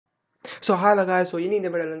So hello guys. So இனி இந்த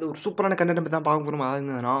வீடியோவில் வந்து ஒரு சூப்பரான கண்டென்ட் பற்றி தான் பார்க்க போகிறோம். அது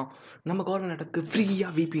என்னன்னா, நம்ம கவர்மெண்ட் நாட்டுக்கு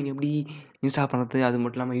ஃப்ரீயாக VPN எப்படி இன்ஸ்டால் பண்ணுறது, அது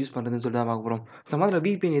மட்டும் இல்லாமல் யூஸ் பண்ணுறதுன்னு சொல்லிட்டு தான் பார்க்க போகிறோம். ஸோ முதல்ல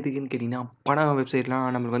VPN எதுக்குன்னு கேட்டிங்கன்னா, படம் வெப்சைட்லாம்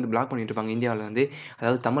நம்மளுக்கு வந்து பிளாக் பண்ணிட்டு இருப்பாங்க இந்தியாவில் வந்து.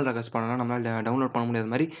 அதாவது தமிழ் ரெக்கார்ட்ஸ் படம்லாம் நம்மளால் டவுன்லோட் பண்ண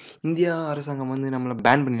முடியாத மாதிரி இந்தியா அரசாங்கம் வந்து நம்மளை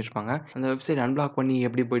பேன் பண்ணியிருப்பாங்க. அந்த வெப்சைட் அன்பிளாக் பண்ணி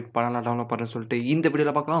எப்படி போயிட்டு படம்லாம் டவுன்லோட் பண்ணுறேன்னு சொல்லிட்டு இந்த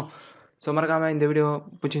வீடியோவில் பார்க்கலாம். ஸோ மறக்காமல் இந்த வீடியோ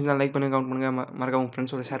பிடிச்சிருந்தா லைக் பண்ணுங்கள், கமெண்ட் பண்ணுங்கள், மறக்காம உங்கள்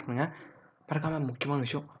ஃப்ரெண்ட்ஸோட ஷேர் பண்ணுங்கள். மறக்காமல் முக்கியமான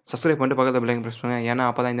விஷயம் சப்ஸ்கிரைப் பண்ணிட்டு பக்கத்தில் பெல் ஐக்கன் ப்ரெஸ் பண்ணுங்கள். ஏன்னா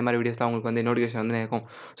அப்போ தான் இந்த மாதிரி வீடியோஸ்லாம் உங்களுக்கு வந்து நோட்டிஃபிகேஷன் வந்து இருக்கும்.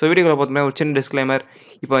 ஸோ வீடியோவில் பார்த்தோம்னா ஒரு சின்ன டிஸ்க்ளைமர்.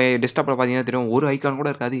 இப்போ டெஸ்க்டாப்பில் பார்த்தீங்கன்னா தெரியும், ஒரு ஐக்கான் கூட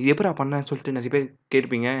இருக்காது. இது எப்படா பண்ணேன்னு சொல்லிட்டு நிறைய பேர்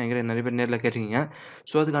கேட்பீங்க, என்கிட்ட நிறைய பேர் நேரில் கேட்டிருக்கீங்க.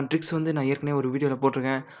 ஸோ அதுக்கான ட்ரிக்ஸ் வந்து நான் ஏற்கனவே ஒரு வீடியோவில்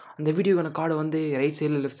போட்டிருக்கேன். அந்த வீடியோக்கான கார்டு வந்து ரைட்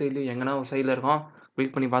சைடில் லெஃப்ட் சைடில் எங்கன்னா ஒரு சைடில் இருக்கும்,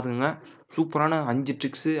 கிளிக் பண்ணி பார்த்துக்கோங்க. சூப்பரான 5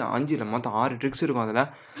 ட்ரிக்ஸு, 5 இல்லை மொத்தம் 6 ட்ரிக்ஸ் இருக்கும் அதில்.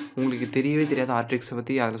 உங்களுக்கு தெரியவே தெரியாத 6 ட்ரிக்ஸை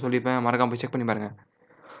பற்றி அதில் சொல்லியிருப்பேன். மறக்காமல் போய் செக் பண்ணி பாருங்கள்.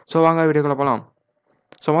 ஸோ வாங்க வீடியோக்குள்ளே போகலாம்.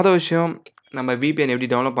 ஸோ மொதல் விஷயம், நம்ம VPN எப்படி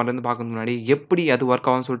டவுன்லோட் பண்ணுறதுன்னு பார்க்கறதுக்கு முன்னாடி எப்படி அது ஒர்க்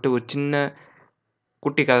ஆகும்னு சொல்லிட்டு ஒரு சின்ன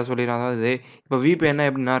குட்டி கதை சொல்லிடுறேன். அதாவது இப்போ VPNனா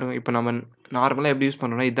எப்படின்னா, இப்போ நம்ம நார்மலாக எப்படி யூஸ்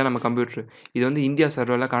பண்ணுறோம்னா, இதுதான் நம்ம கம்ப்யூட்ரு. இது வந்து இந்தியா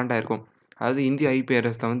சர்வரில் கனெக்ட் ஆகிருக்கும். அதாவது இந்தியா IP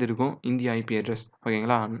அட்ரஸில் வந்து இருக்கும். இந்தியா IP அட்ரஸ்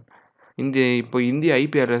ஓகேங்களா. இந்திய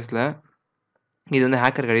IP அட்ரஸில் இது வந்து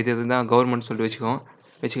ஹேக்கர் கிடையாது, இதுதான் கவர்மெண்ட் சொல்லிட்டு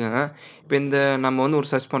வச்சுக்கோங்க. இப்போ நம்ம வந்து ஒரு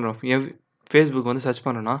சர்ச் பண்ணுறோம், ஃபேஸ்புக் வந்து சர்ச்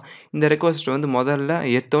பண்ணுறோன்னா, இந்த ரெக்வஸ்ட் வந்து முதல்ல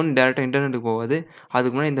எடுத்தோன்னு டேரெக்டாக இன்டர்நெட்டுக்கு போகாது.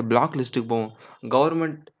 அதுக்கு முன்னாடி இந்த பிளாக் லிஸ்ட்டுக்கு போகும்.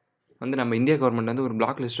 கவர்மெண்ட் வந்து நம்ம இந்தியா கவர்மெண்ட் வந்து ஒரு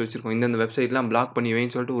பிளாக் லிஸ்ட் வச்சுருக்கோம். இந்தந்த வெப்சைட்லாம் பிளாக் பண்ணி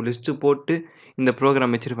வைன்னு சொல்லிட்டு ஒரு லிஸ்ட்டு போட்டு இந்த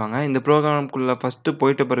ப்ரோக்ராம் வச்சுருப்பாங்க. இந்த ப்ரோக்ராம்குள்ளே ஃபஸ்ட்டு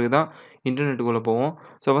போயிட்ட பிறகு தான் இன்டர்நெட்டுக்குள்ளே போவோம்.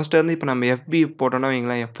 ஸோ ஃபஸ்ட்டு வந்து இப்போ நம்ம FB போட்டோன்னா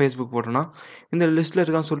வைங்களேன், ஃபேஸ்புக் போட்டோன்னா இந்த லிஸ்ட்டில்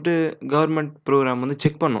இருக்கான்னு சொல்லிட்டு கவர்மெண்ட் ப்ரோக்ராம் வந்து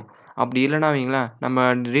செக் பண்ணும். அப்படி இல்லைனா வைங்களேன், நம்ம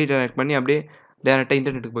ரீடைரக்ட் பண்ணி அப்படியே டேரெக்டாக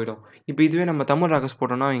இன்டர்நெட்டுக்கு போய்டும். இப்போ இதுவே நம்ம தமிழ் ராக்கர்ஸ்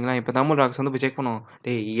போட்டோம்னா வைங்களேன், இப்போ தமிழ் ராக்கர்ஸ் வந்து போய் செக் பண்ணுவோம்.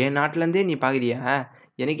 டேய், என் நாட்டிலேருந்தே நீ பார்க்குறியா,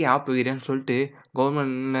 எனக்கே ஆப் வைக்கிறேன்னு சொல்லிட்டு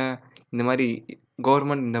கவர்மெண்ட்டில் இந்த மாதிரி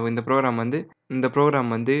கவர்மெண்ட் இந்த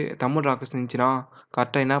ப்ரோக்ராம் வந்து தமிழ் ராக்கர்ஸ் இருந்துச்சுன்னா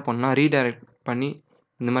கரெக்டாக என்ன பண்ணால் ரீடைரக்ட் பண்ணி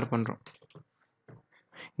இந்த மாதிரி பண்ணுறோம்.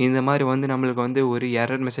 இந்த மாதிரி வந்து நம்மளுக்கு வந்து ஒரு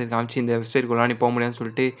எரர் மெசேஜ் காமிச்சு இந்த வெப்சைட்குள்ளே நீ போக முடியாதுன்னு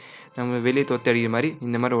சொல்லிட்டு நம்ம வெளியே தொத்தி அடிக்கிற மாதிரி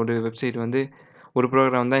இந்த மாதிரி ஒரு வெப்சைட் வந்து ஒரு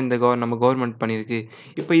ப்ரோக்ராம் தான் நம்ம கவர்மெண்ட் பண்ணியிருக்கு.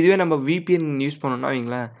 இப்போ இதுவே நம்ம VPN யூஸ் பண்ணோம்னா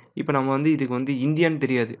வைங்களேன், இப்போ நம்ம வந்து இதுக்கு வந்து இந்தியான்னு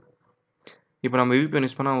தெரியாது. இப்போ நம்ம VPN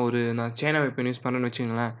யூஸ் பண்ணால் நான் சைனா VPN யூஸ் பண்ணுறேன்னு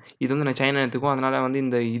வச்சுக்கோங்களேன், இது வந்து நான் சைனா எடுத்துக்குவோம். அதனால்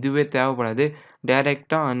வந்து இதுவே தேவைப்படாது.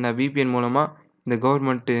 டைரெக்டாக அந்த VPN மூலமாக இந்த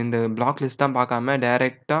கவர்மெண்ட்டு இந்த பிளாக் லிஸ்ட் தான் பார்க்காம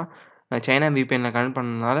டைரெக்டாக நான் சைனா VPNல கனெக்ட்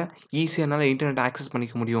பண்ணதுனால ஈஸியாக என்னால் இன்டர்நெட் ஆக்சஸ்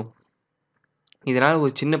பண்ணிக்க முடியும். இதனால்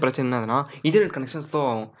ஒரு சின்ன பிரச்சனை என்னதுன்னா, இன்டர்நெட் கனெக்ஷன் ஸ்லோ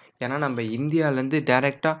ஆகும். ஏன்னா நம்ம இந்தியாவிலேருந்து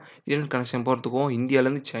டைரெக்டாக இன்டர்நெட் கனெக்ஷன் போகிறதுக்கும்,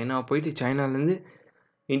 இந்தியாவிலேருந்து சைனா போயிட்டு சைனாலேருந்து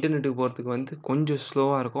இன்டர்நெட்டுக்கு போகிறதுக்கு வந்து கொஞ்சம்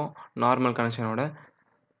ஸ்லோவாக இருக்கும் நார்மல் கனெக்ஷனோட.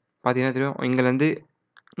 பார்த்தீங்கன்னா தெரியும், இங்கேருந்து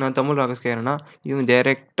நான் தமிழ் ராக்கர்ஸ் கேட்குறேன்னா, இது வந்து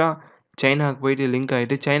டைரெக்டாக சைனாவுக்கு போயிட்டு லிங்க்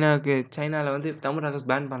ஆகிட்டு சைனாவில் வந்து தமிழ் ராக்கர்ஸ்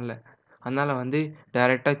பேன் பண்ணல. அதனால் வந்து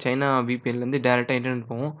டைரெக்டாக சைனா VPNலேருந்து டைரெக்டாக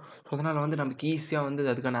இன்டர்நெட் போகும். ஸோ அதனால் வந்து நமக்கு ஈஸியாக வந்து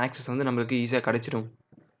அதுக்கான ஆக்சஸ் வந்து நம்மளுக்கு ஈஸியாக கிடச்சிடும்.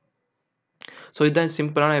 ஸோ இதுதான்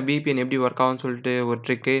சிம்பிளான VPN எப்படி ஒர்க் ஆகும்னு சொல்லிட்டு ஒரு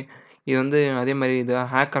ட்ரிக்கு. இது வந்து அதே மாதிரி இதை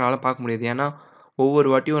ஹேக்கரால் பார்க்க முடியாது. ஏன்னா ஒவ்வொரு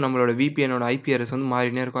வாட்டியும் நம்மளோட VPNோட IP அட்ரஸ் வந்து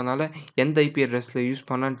மாறினே இருக்கும். அதனால் எந்த IP அட்ரஸில் யூஸ்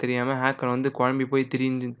பண்ணான்னு தெரியாமல் ஹேக்கர் வந்து குழம்பி போய்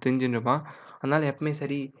திரிஞ்சுன்னு இருப்பான். அதனால் எப்பவுமே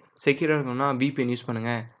செக்யூராக இருக்கணும்னா VPN யூஸ்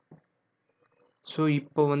பண்ணுங்கள். ஸோ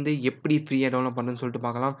இப்போ வந்து எப்படி ஃப்ரீயாக டவுன்லோட் பண்ணுறதுன்னு சொல்லிட்டு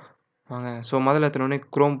பார்க்கலாம் வாங்க. ஸோ முதல்ல எடுத்தோடனே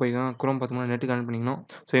க்ரோம் போய்க்கலாம். க்ரோம் பார்த்தோம்னா நெட்டு கனெக்ட் பண்ணிக்கணும்.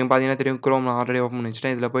 ஸோ இங்கே பார்த்தீங்கன்னா தெரியும், க்ரோம் நான் ஆல்ரெடி ஓப்பன் பண்ணி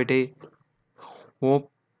வச்சுட்டேன். இதில் போய்ட்டு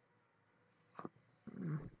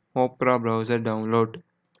ஓப்ரா ப்ரௌசர் டவுன்லோட்.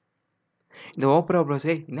 இந்த ஓப்ரா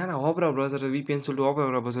ப்ரௌசர் என்னடா ஓப்ரா ப்ரௌசர் VPN சொல்லிட்டு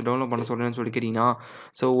ஓப்ரா ப்ரௌசர் டவுன்லோட் பண்ண சொல்கிறேன்னு சொல்லி கேட்டிங்கன்னா,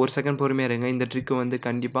 ஸோ ஒரு செகண்ட் பொறுமையாக இருங்க. இந்த ட்ரிக்கு வந்து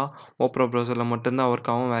கண்டிப்பாக ஓப்ரா ப்ரௌசரில் மட்டும்தான்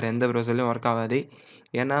ஒர்க் ஆகும், வேறு எந்த ப்ரௌசர்லையும் ஒர்க் ஆகாது.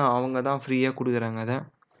 ஏன்னா அவங்க தான் ஃப்ரீயாக கொடுக்குறாங்க அதை.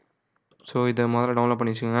 ஸோ இதை முதல்ல டவுன்லோட்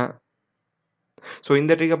பண்ணி வச்சுக்கோங்க. ஸோ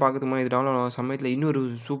இந்த ட்ரிக்கை பார்க்கறதுக்கு முன்னாடி இது டவுன்லோட் ஆகிற சமயத்தில் இன்னொரு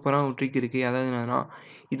சூப்பரான ஒரு ட்ரிக் இருக்குது. அதாவது என்னன்னா,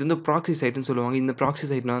 இது வந்து ப்ராக்ஸி சைட்டுன்னு சொல்லுவாங்க. இந்த ப்ராக்ஸி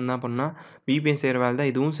சைட்டில் வந்து என்ன பண்ணால் VPN செய்கிற வேலை தான்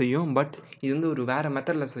இதுவும் செய்யும். பட் இது வந்து ஒரு வேறு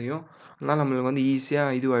மெத்தடில் செய்யும். அதனால் நம்மளுக்கு வந்து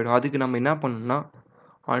ஈஸியாக இதுவாகிடும். அதுக்கு நம்ம என்ன பண்ணணும்னா,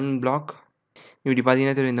 அன்பிளாக் இப்படி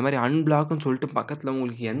பார்த்தீங்கன்னா தெரியும், இந்த மாதிரி அன்பிளாக்னு சொல்லிட்டு பக்கத்தில்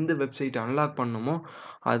உங்களுக்கு எந்த வெப்சைட் அன்லாக் பண்ணணுமோ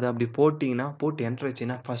அதை அப்படி போட்டு என்டர்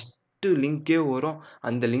வச்சிங்கன்னா ஃபஸ்ட்டு லிங்க்கே வரும்.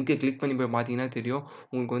 அந்த லிங்க்கை கிளிக் பண்ணி போய் பார்த்தீங்கன்னா தெரியும்,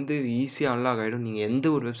 உங்களுக்கு வந்து ஈஸியாக அன்லாக் ஆகிடும். நீங்கள் எந்த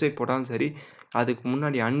ஒரு வெப்சைட் போட்டாலும் சரி, அதுக்கு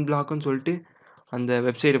முன்னாடி அன்பிளாக்னு சொல்லிட்டு அந்த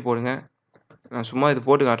வெப்சைட்டை போடுங்க. நான் சும்மா இது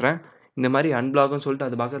போட்டு காட்டுறேன். இந்த மாதிரி அன்பிளாக்னு சொல்லிட்டு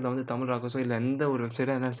அது பக்கத்தில் வந்து தமிழ் ராக்கர்ஸோ இல்லை எந்த ஒரு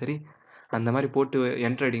வெப்சைட்டாக இருந்தாலும் சரி, அந்த மாதிரி போட்டு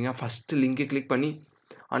என்டர் அடிங்க. ஃபஸ்ட்டு லிங்க்கை கிளிக் பண்ணி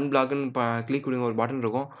அன்பிளாக்னு கிளிக் கொடுங்க. ஒரு பட்டன்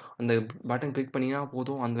இருக்கும், அந்த பட்டன் கிளிக் பண்ணிங்கன்னா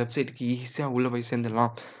போதும், அந்த வெப்சைட்டுக்கு ஈஸியாக உள்ளே போய்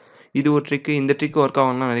சேர்ந்துடலாம். இது ஒரு ட்ரிக்கு. இந்த ட்ரிக் ஒர்க்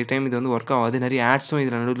ஆகணும்னா நிறைய டைம் இது வந்து ஒர்க் ஆகாது. நிறைய ஆட்ஸும்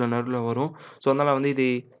இதில் நடுவில் வரும். ஸோ அதனால் வந்து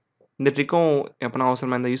இந்த ட்ரிக்கும் எப்போனா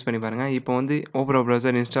அவசரமாக இருந்தால் யூஸ் பண்ணி பாருங்கள். இப்போ வந்து ஓப்ரா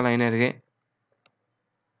ப்ரௌசர் இன்ஸ்டால் ஆகினே இருக்கு.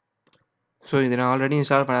 ஸோ இதை நான் ஆல்ரெடி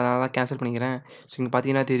இன்ஸ்டால் பண்ணதால தான் கேன்சல் பண்ணிக்கிறேன். ஸோ இங்கே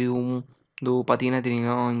பார்த்தீங்கன்னா தெரியும், இதோ பார்த்தீங்கன்னா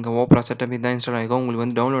தெரியும், இங்கே ஓப்பரா செட்டப் இதுதான் இன்ஸ்டால் ஆகிருக்கும். உங்களுக்கு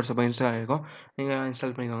வந்து டவுன்லோட்ஸ் அப்போ இன்ஸ்டால் ஆகிருக்கும். நீங்கள்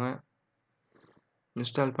இன்ஸ்டால் பண்ணிக்கோங்க.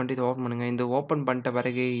 இன்ஸ்டால் பண்ணிட்டு இதை ஓப்பன் பண்ணுங்கள். இந்த ஓப்பன் பண்ணிட்ட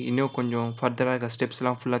பிறகு இன்னும் கொஞ்சம் ஃபர்தராக இருக்க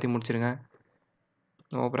ஸ்டெப்ஸ்லாம் ஃபுல்லாத்தையும் முடிச்சிருங்க.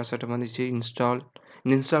 ஓப்பரா செட்டப் வந்துச்சு.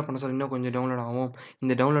 இந்த இன்ஸ்டால் பண்ண சொல்ல இன்னும் கொஞ்சம் டவுன்லோட் ஆகும்.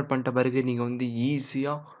 இந்த டவுன்லோட் பண்ணிட்ட பிறகு நீங்கள் வந்து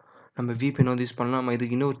ஈஸியாக நம்ம VPN வந்து யூஸ் பண்ணலாம். நம்ம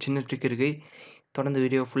இதுக்கு இன்னும் ஒரு சின்ன ட்ரிக் இருக்குது. தொடர்ந்து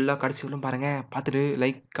வீடியோ ஃபுல்லாக கடைசி வரலும் பாருங்கள். பார்த்துட்டு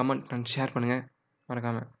லைக், கமெண்ட் அண்ட் ஷேர் பண்ணுங்கள்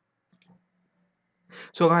மறக்காமல்.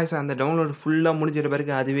 ஸோ காய்ஸ் அந்த டவுன்லோட் ஃபுல்லாக முடிஞ்சிட்ட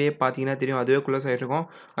பிறகு அதுவே பார்த்தீங்கன்னா தெரியும், அதுவே க்ளோஸ் ஆகிருக்கும்.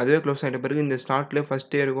 அதுவே க்ளோஸ் ஆகிட்ட பிறகு இந்த ஸ்டார்ட்லேயே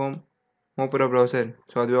ஃபஸ்ட்டே இருக்கும் ஓப்பரா ப்ரௌசர்.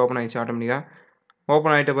 ஸோ அதுவே ஓப்பன் ஆகிடுச்சு ஆட்டோமேட்டிக்காக.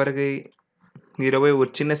 ஓப்பன் ஆகிட்ட பிறகு இதில் போய் ஒரு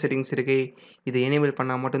சின்ன செட்டிங்ஸ் இருக்குது. இதை எனேபிள்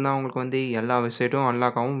பண்ணால் மட்டும்தான் உங்களுக்கு வந்து எல்லா வெப்சைட்டும்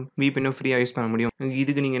அன்லாக் ஆகும். VPN ஃப்ரீயாக யூஸ் பண்ண முடியும்.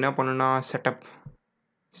 இதுக்கு நீங்கள் என்ன பண்ணணும்னா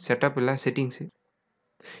செட்டப் இல்லை செட்டிங்ஸு.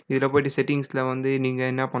 இதில் போய்ட்டு செட்டிங்ஸில் வந்து நீங்கள்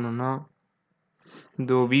என்ன பண்ணணும்னா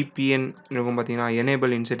இந்த VPN இருக்கும் பார்த்தீங்கன்னா,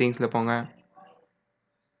 எனேபிள் இன் செட்டிங்ஸில் போங்க.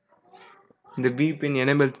 இந்த VPN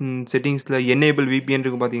எனேபிள் செட்டிங்ஸில் எனேபிள் VPN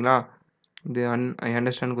இருக்கும் பார்த்தீங்களா, இது ஐ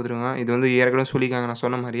அண்டர்ஸ்டாண்ட் கொடுத்துருங்க. இது வந்து ஏற்கனவே சொல்லியிருக்காங்க நான்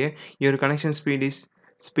சொன்ன மாதிரியே. Your connection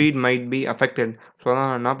speed might be affected. So அதான்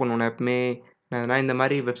நான் என்ன பண்ணுவேன் எப்பவுமே, நான் இந்த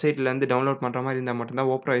மாதிரி வெப்சைட்லேருந்து டவுன்லோட் பண்ணுற மாதிரி இருந்தால் மட்டும்தான்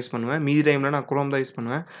ஓப்பரா யூஸ் பண்ணுவேன். மீதி டைமில் நான் குரோம் தான் யூஸ்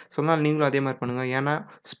பண்ணுவேன். ஸோ அதனால் நீங்களும் அதே மாதிரி பண்ணுங்கள். ஏன்னா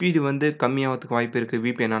ஸ்பீடு வந்து கம்மியாகிறதுக்கு வாய்ப்பு இருக்குது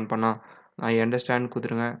VPN ஆன் பண்ணால். ஐ அண்டர்ஸ்டாண்ட்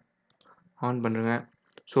கொடுத்துருங்க, ஆன் பண்ணுறேங்க.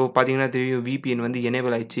 ஸோ பார்த்தீங்கன்னா தெரியும் VPN வந்து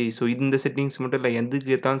எனேபிள் ஆயிடுச்சு. ஸோ இந்த செட்டிங்ஸ் மட்டும் இல்லை,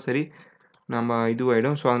 எதுக்கு எடுத்தாலும் சரி நம்ம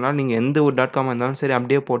இதுவாகிடும். ஸோ அதனால் நீங்கள் எந்த ஒரு .com இருந்தாலும் சரி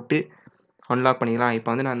அப்படியே போட்டு அன்லாக் பண்ணிக்கலாம். இப்போ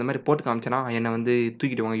வந்து நான் இந்த மாதிரி போட்டு காமிச்சேன்னா என்னை வந்து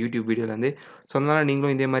தூக்கிடுவாங்க யூடியூப் வீடியோலேருந்து. ஸோ அதனால்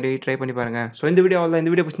நீங்களும் இதே மாதிரி ட்ரை பண்ணி பாருங்கள். ஸோ இந்த வீடியோ அவ்வளோதான்.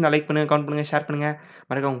 இந்த வீடியோ பிடிச்சிருந்தா லைக் பண்ணுங்கள், கமெண்ட் பண்ணுங்கள், ஷேர் பண்ணுங்கள்.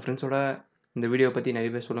 மறக்காம உங்கள் ஃப்ரெண்ட்ஸோட இந்த வீடியோ பற்றி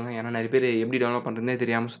நிறைய பேர் சொல்லுங்கள். ஏன்னா நிறைய பேர் எப்படி டவுன்லோட் பண்ணுறதுனே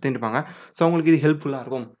தெரியாமல் சுற்றிட்டு இருப்பாங்க. ஸோ அவங்களுக்கு இது ஹெல்ப்ஃபுல்லாக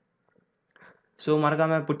இருக்கும். ஸோ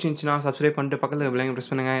மறக்காமல் பிடிச்சிருந்துச்சின்னா சப்ஸ்கிரைப் பண்ணிட்டு பக்கத்தில் பெல் ஐக்கான்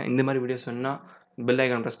ப்ரெஸ் பண்ணுங்கள். இந்த மாதிரி வீடியோஸ் வேணுன்னா பெல்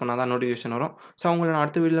ஐக்கான் ப்ரெஸ் பண்ணால் தான் நோட்டிஃபிகேஷன் வரும். ஸோ அவங்கள நான்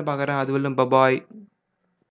அடுத்த வீடியோவில் பார்க்குறேன். அது வரலும் பபாய்.